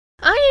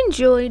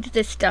enjoyed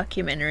this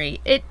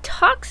documentary. It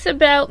talks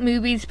about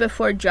movies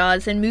before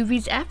Jaws and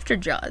movies after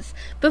Jaws.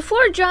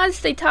 Before Jaws,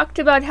 they talked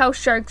about how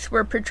sharks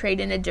were portrayed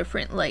in a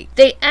different light.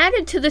 They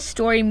added to the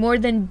story more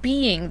than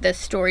being the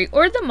story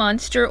or the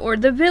monster or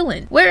the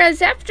villain.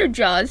 Whereas after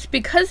Jaws,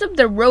 because of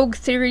the rogue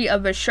theory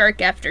of a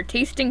shark after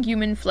tasting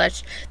human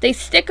flesh, they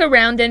stick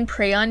around and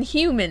prey on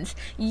humans.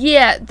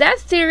 Yeah, that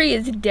theory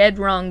is dead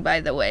wrong, by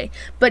the way.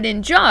 But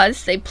in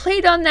Jaws, they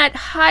played on that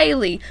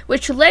highly,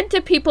 which led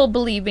to people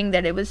believing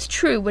that it was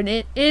true when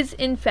it is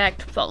in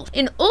fact false.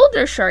 In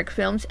older shark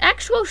films,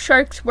 actual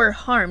sharks were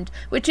harmed,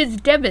 which is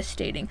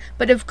devastating,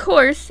 but of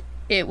course,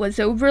 it was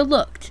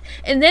overlooked.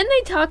 And then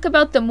they talk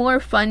about the more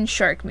fun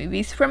shark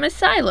movies from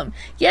Asylum.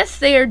 Yes,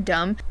 they are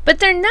dumb, but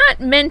they're not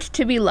meant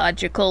to be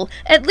logical.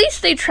 At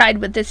least they tried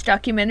with this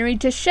documentary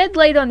to shed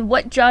light on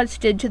what Jaws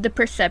did to the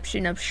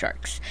perception of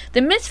sharks.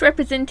 The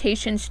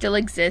misrepresentation still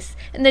exists,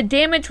 and the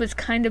damage was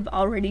kind of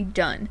already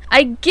done.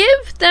 I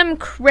give them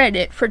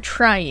credit for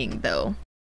trying, though.